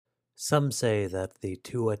Some say that the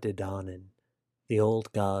Tuatha, the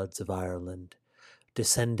old gods of Ireland,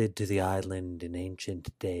 descended to the island in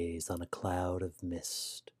ancient days on a cloud of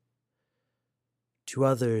mist. To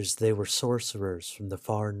others they were sorcerers from the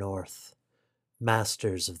far north,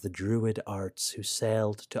 masters of the druid arts who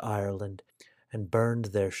sailed to Ireland and burned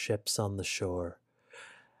their ships on the shore,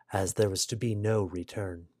 as there was to be no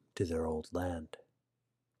return to their old land.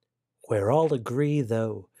 Where all agree,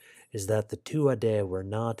 though, is that the Tuatha were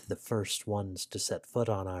not the first ones to set foot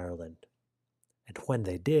on Ireland, and when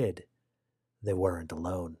they did, they weren't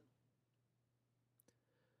alone.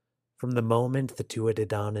 From the moment the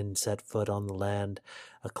Tuatha set foot on the land,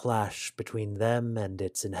 a clash between them and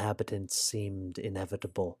its inhabitants seemed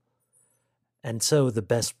inevitable, and so the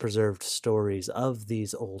best preserved stories of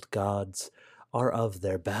these old gods are of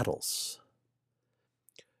their battles.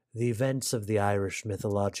 The events of the Irish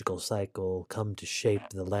mythological cycle come to shape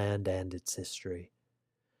the land and its history,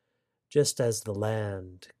 just as the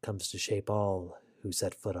land comes to shape all who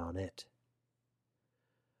set foot on it.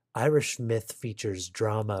 Irish myth features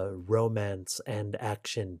drama, romance, and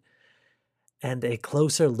action, and a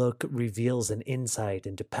closer look reveals an insight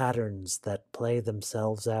into patterns that play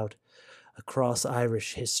themselves out across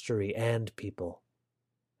Irish history and people,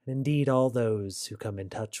 and indeed all those who come in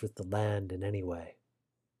touch with the land in any way,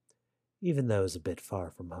 even those a bit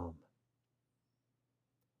far from home.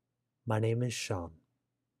 My name is Sean.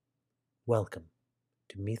 Welcome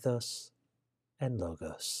to Mythos and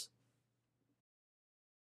Logos.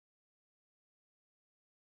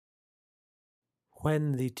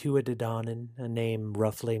 When the Tuatha, a name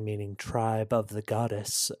roughly meaning tribe of the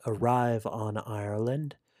goddess, arrive on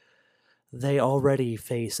Ireland, they already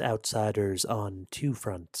face outsiders on two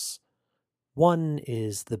fronts. One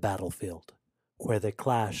is the battlefield, where they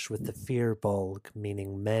clash with the Firbolg,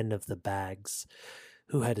 meaning men of the bags,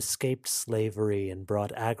 who had escaped slavery and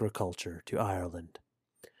brought agriculture to Ireland.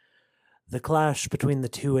 The clash between the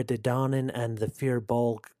Tuatha and the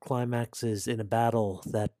Firbolg climaxes in a battle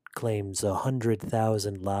that claims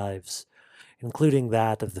 100,000 lives, including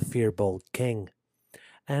that of the Firbolg king,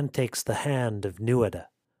 and takes the hand of Nuada,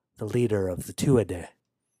 the leader of the Tuatha.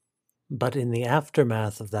 But in the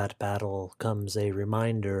aftermath of that battle comes a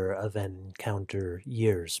reminder of an encounter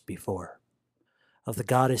years before, of the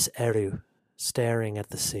goddess Eru staring at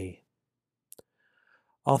the sea.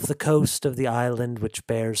 Off the coast of the island which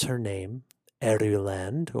bears her name,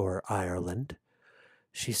 Eruland or Ireland,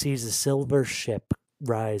 she sees a silver ship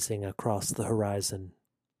rising across the horizon.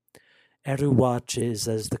 Eru watches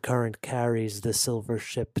as the current carries the silver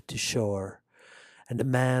ship to shore, and a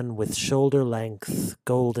man with shoulder-length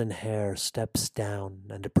golden hair steps down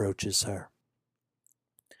and approaches her.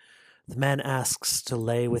 The man asks to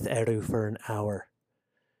lay with Eru for an hour.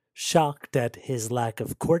 Shocked at his lack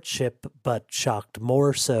of courtship, but shocked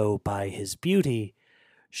more so by his beauty,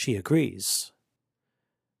 she agrees.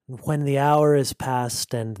 When the hour is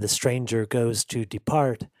past and the stranger goes to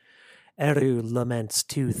depart, Eru laments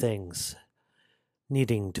two things: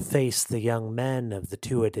 needing to face the young men of the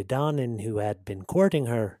Tuatha who had been courting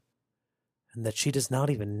her, and that she does not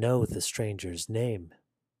even know the stranger's name.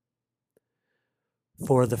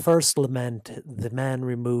 For the first lament, the man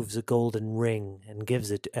removes a golden ring and gives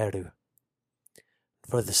it to Eru.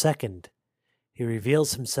 For the second, he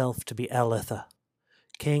reveals himself to be Eletha,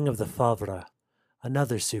 king of the Fomoire,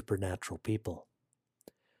 another supernatural people.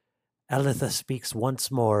 Eletha speaks once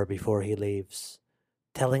more before he leaves,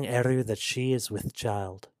 telling Eru that she is with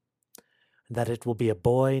child, and that it will be a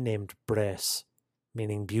boy named Bres,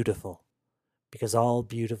 meaning beautiful, because all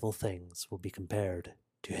beautiful things will be compared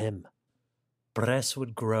to him. Bres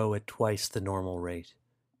would grow at twice the normal rate,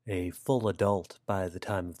 a full adult by the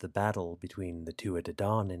time of the battle between the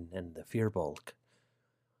Tuatha and the Firbolg.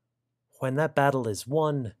 When that battle is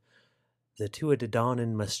won, the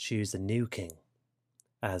Tuatha must choose a new king,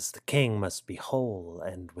 as the king must be whole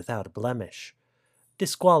and without a blemish,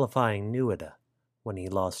 disqualifying Nuada when he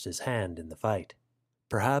lost his hand in the fight.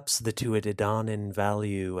 Perhaps the Tuatha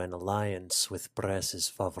value an alliance with Bres's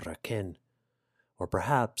Fomoire kin, or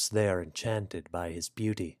perhaps they are enchanted by his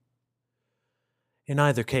beauty. In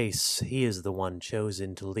either case, he is the one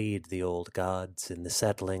chosen to lead the old gods in the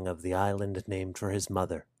settling of the island named for his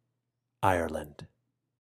mother, Ireland.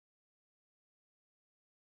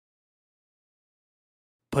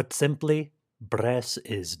 Put simply, Bres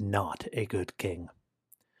is not a good king.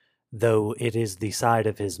 Though it is the side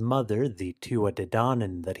of his mother, the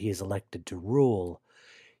Tuatha, that he is elected to rule,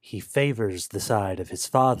 he favors the side of his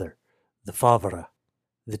father, the Fomoire.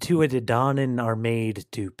 The Tuatha are made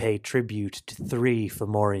to pay tribute to three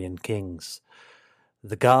Fomorian kings.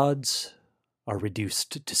 The gods are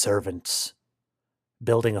reduced to servants.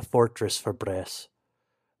 building a fortress for Bress,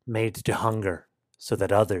 made to hunger so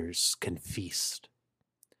that others can feast.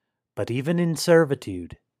 But even in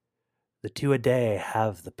servitude, the Tuatha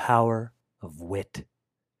have the power of wit.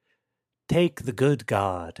 Take the good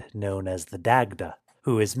god known as the Dagda,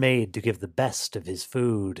 who is made to give the best of his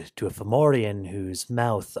food to a Fomorian whose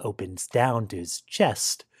mouth opens down to his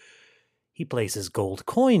chest. He places gold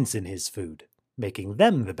coins in his food, making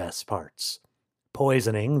them the best parts,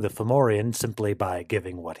 poisoning the Fomorian simply by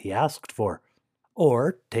giving what he asked for.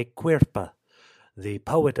 Or take Quirpa, the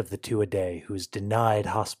poet of the Tuatha who's denied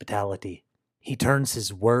hospitality. He turns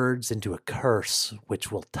his words into a curse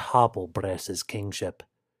which will topple Bress's kingship,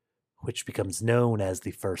 which becomes known as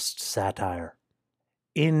the first satire.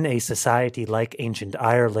 In a society like ancient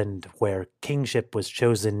Ireland, where kingship was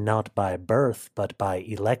chosen not by birth but by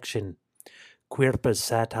election, Quirpa's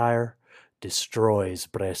satire destroys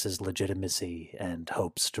Bress's legitimacy and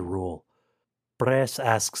hopes to rule. Bress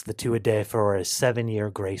asks the Tuatha for a 7-year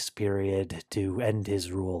grace period to end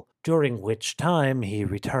his rule, during which time he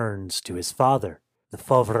returns to his father, the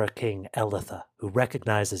Fomoire king Tuatha, who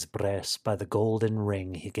recognizes Bress by the golden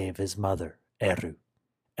ring he gave his mother, Eru.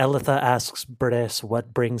 Tuatha asks Bress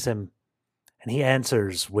what brings him, and he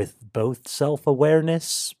answers with both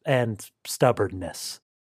self-awareness and stubbornness.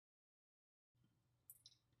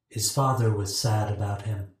 His father was sad about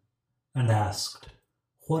him, and asked,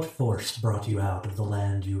 "What force brought you out of the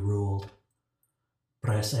land you ruled?"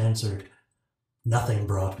 Bress answered, "Nothing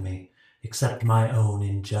brought me, except my own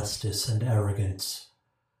injustice and arrogance.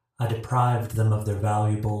 I deprived them of their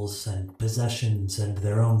valuables and possessions and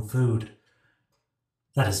their own food."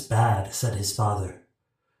 "That is bad," said his father.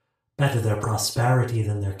 "Better their prosperity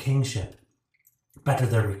than their kingship. Better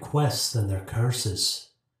their requests than their curses."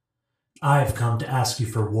 "I have come to ask you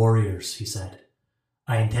for warriors," he said.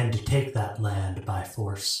 "I intend to take that land by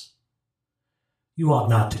force." "You ought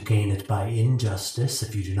not to gain it by injustice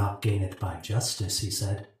if you do not gain it by justice," he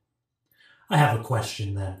said. "I have a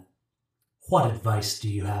question then. What advice do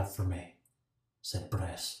you have for me?" said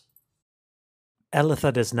Bress.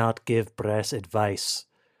 Tuatha does not give Bress advice.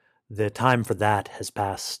 The time for that has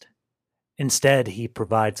passed. Instead, he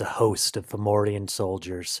provides a host of Fomorian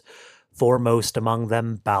soldiers, foremost among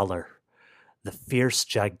them Balor, the fierce,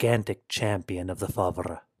 gigantic champion of the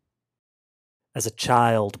Fomoire. As a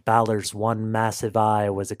child, Balor's one massive eye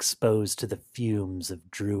was exposed to the fumes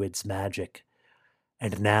of Druid's magic,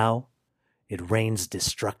 and now it rains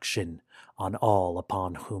destruction on all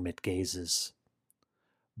upon whom it gazes.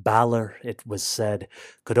 Balor, it was said,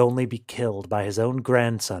 could only be killed by his own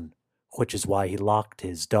grandson, which is why he locked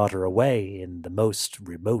his daughter away in the most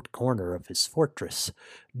remote corner of his fortress,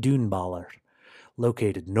 Dunbalor,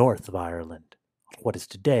 located north of Ireland, what is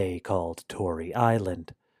today called Tory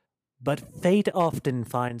Island. But fate often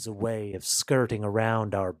finds a way of skirting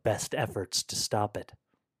around our best efforts to stop it.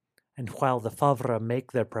 And while the Fomoire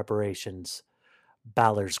make their preparations,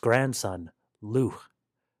 Balor's grandson, Luch,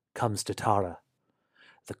 comes to Tara,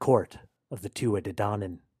 the court of the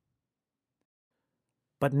Tuatha.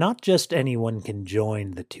 But not just anyone can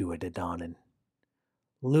join the Tuatha.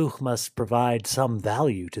 Luch must provide some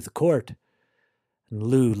value to the court, and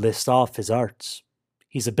Lu lists off his arts.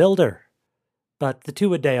 He's a builder, but the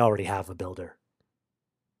Tuatha already have a builder.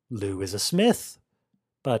 Lu is a smith,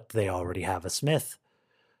 but they already have a smith.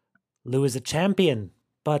 Lu is a champion,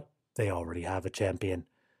 but they already have a champion.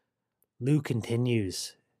 Lu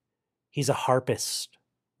continues. He's a harpist,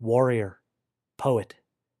 warrior, poet,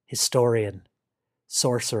 historian,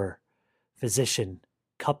 sorcerer, physician,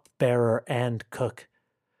 cupbearer, and cook.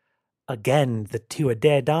 Again, the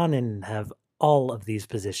Tuatha have all of these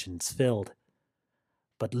positions filled.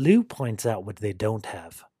 But Lu points out what they don't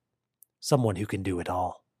have. Someone who can do it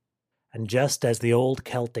all. And just as the old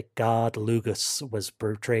Celtic god Lugus was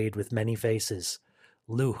portrayed with many faces,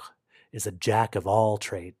 Luch is a jack of all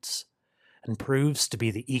trades, and proves to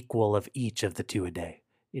be the equal of each of the Tuatha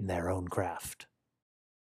in their own craft.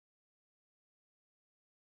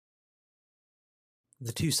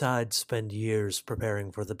 The two sides spend years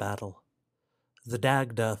preparing for the battle. The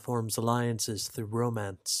Dagda forms alliances through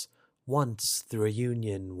romance, once through a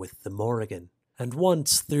union with the Morrigan, and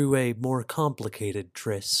once through a more complicated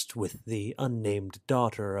tryst with the unnamed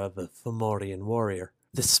daughter of a Fomorian warrior.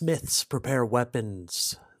 The smiths prepare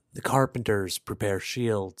weapons, the carpenters prepare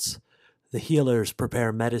shields, the healers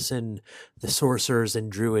prepare medicine, the sorcerers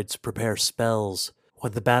and druids prepare spells.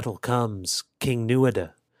 When the battle comes, King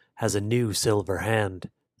Tuatha has a new silver hand.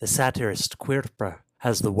 The satirist Quirpa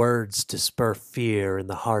has the words to spur fear in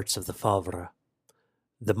the hearts of the Fomoire.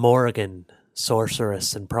 The Morrigan,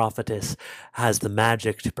 sorceress and prophetess, has the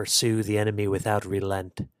magic to pursue the enemy without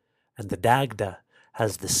relent, and the Dagda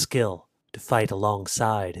has the skill to fight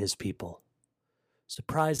alongside his people.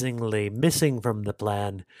 Surprisingly, missing from the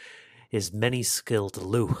plan is many-skilled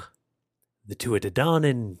Luch, the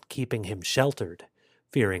Tuatha keeping him sheltered,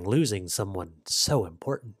 fearing losing someone so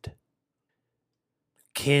important.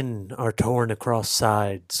 Kin are torn across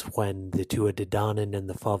sides when the Tuatha and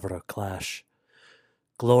the Fomoire clash.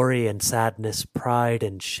 Glory and sadness, pride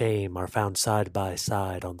and shame are found side by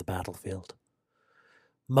side on the battlefield.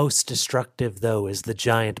 Most destructive, though, is the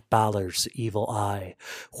giant Balor's evil eye,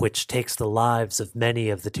 which takes the lives of many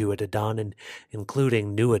of the Tuatha,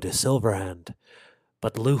 including Nuada Silverhand.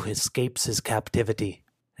 But Luch escapes his captivity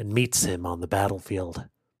and meets him on the battlefield.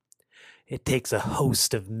 It takes a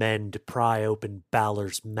host of men to pry open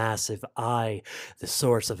Balor's massive eye, the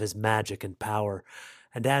source of his magic and power,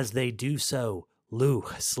 and as they do so,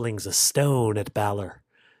 Luch slings a stone at Balor,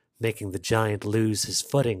 making the giant lose his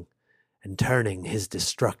footing and turning his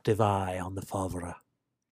destructive eye on the Fomoire.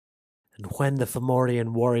 And when the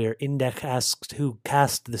Fomorian warrior Indech asks who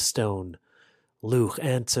cast the stone, Luch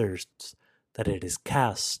answers that it is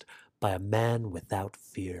cast by a man without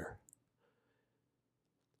fear.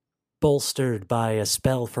 Bolstered by a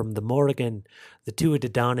spell from the Morrigan, the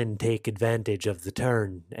Tuatha take advantage of the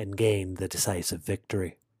turn and gain the decisive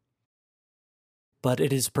victory. But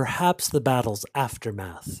it is perhaps the battle's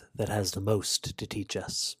aftermath that has the most to teach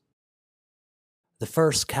us. The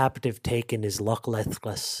first captive taken is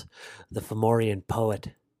Lochlethlas, the Fomorian poet.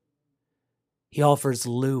 He offers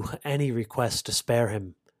Luch any request to spare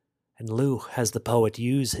him, and Luch has the poet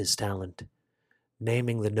use his talent,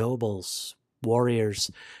 naming the nobles,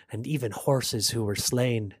 warriors, and even horses who were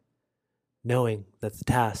slain, knowing that the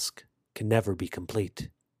task can never be complete.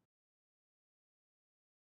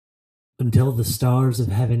 Until the stars of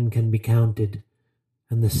heaven can be counted,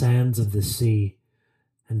 and the sands of the sea,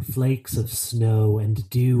 and flakes of snow, and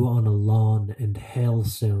dew on a lawn, and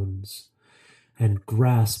hailstones, and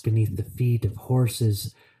grass beneath the feet of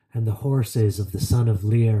horses, and the horses of the son of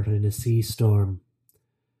Lear in a sea storm,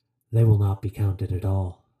 they will not be counted at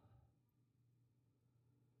all.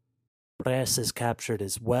 Bres is captured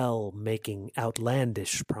as well, making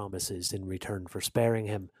outlandish promises in return for sparing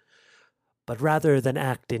him. But rather than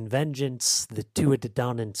act in vengeance, the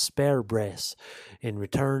Tuatha spare Bres in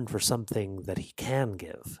return for something that he can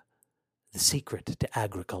give, the secret to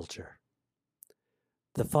agriculture.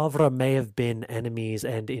 The Fomoire may have been enemies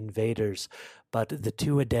and invaders, but the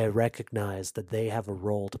Tuatha recognize that they have a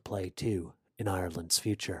role to play too in Ireland's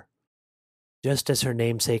future. Just as her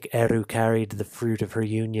namesake Eru carried the fruit of her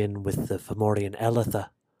union with the Fomorian Eletha,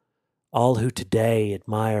 all who today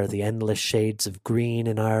admire the endless shades of green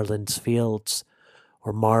in Ireland's fields,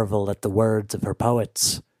 or marvel at the words of her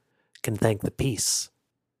poets, can thank the peace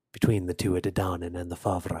between the Tuatha and the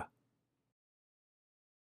Fomoire.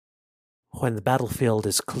 When the battlefield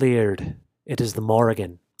is cleared, it is the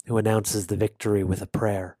Morrigan who announces the victory with a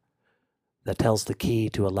prayer that tells the key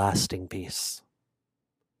to a lasting peace.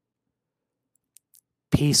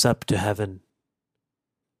 Peace up to heaven,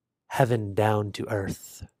 heaven down to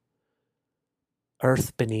earth,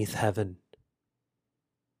 earth beneath heaven,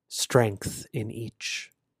 strength in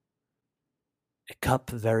each, a cup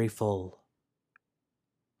very full,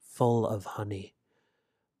 full of honey,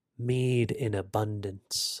 mead in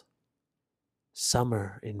abundance,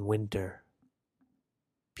 summer in winter,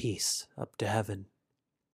 peace up to heaven.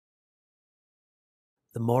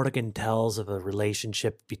 The Morrigan tells of a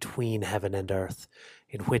relationship between heaven and earth,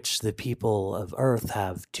 in which the people of earth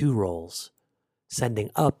have two roles,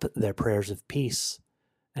 sending up their prayers of peace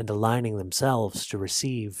and aligning themselves to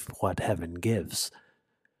receive what heaven gives.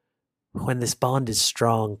 When this bond is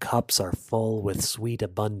strong, cups are full with sweet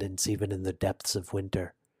abundance even in the depths of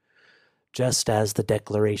winter, just as the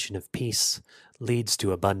declaration of peace leads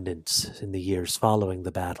to abundance in the years following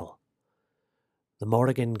the battle. The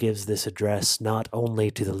Morrigan gives this address not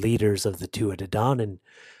only to the leaders of the Tuatha,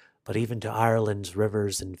 but even to Ireland's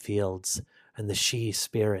rivers and fields and the she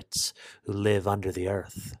spirits who live under the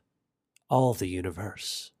earth. All the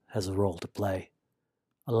universe has a role to play,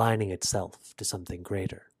 aligning itself to something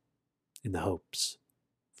greater in the hopes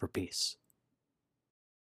for peace.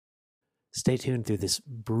 Stay tuned through this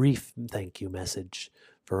brief thank you message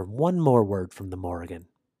for one more word from the Morrigan,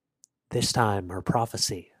 this time her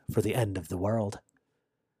prophecy for the end of the world.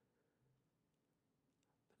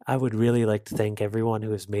 I would really like to thank everyone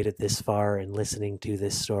who has made it this far in listening to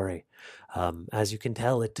this story. As you can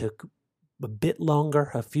tell, it took a bit longer,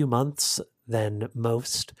 a few months than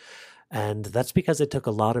most, and that's because it took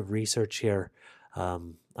a lot of research here. I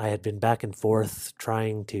had been back and forth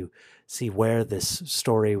trying to see where this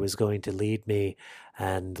story was going to lead me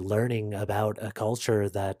and learning about a culture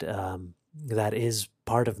that is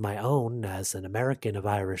part of my own as an American of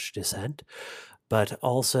Irish descent, but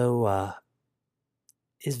also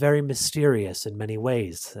is very mysterious in many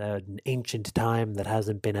ways, an ancient time that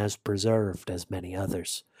hasn't been as preserved as many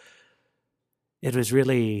others. It was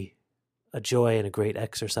really a joy and a great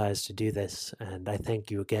exercise to do this, and I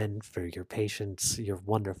thank you again for your patience, your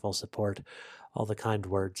wonderful support, all the kind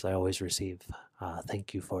words I always receive.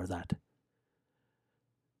 Thank you for that.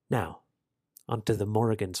 Now, onto the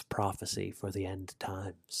Morrigan's prophecy for the end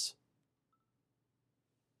times.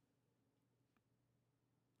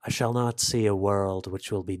 I shall not see a world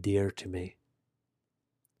which will be dear to me.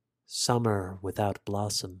 Summer without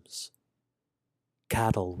blossoms.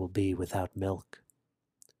 Cattle will be without milk.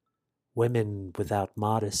 Women without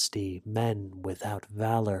modesty, men without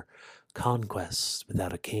valor, conquest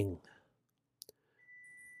without a king.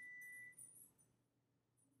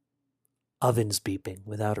 Ovens beeping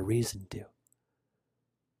without a reason to.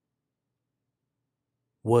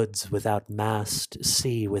 Woods without mast,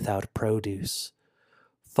 sea without produce.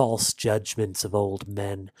 False judgments of old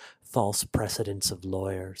men, false precedents of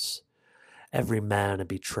lawyers. Every man a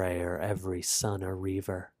betrayer, every son a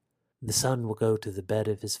reaver. The son will go to the bed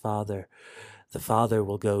of his father. The father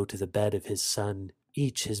will go to the bed of his son,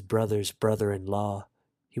 each his brother's brother-in-law.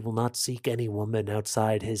 He will not seek any woman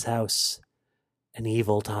outside his house. An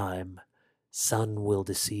evil time. Son will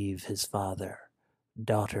deceive his father.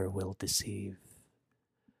 Daughter will deceive.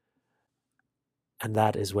 And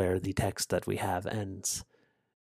that is where the text that we have ends.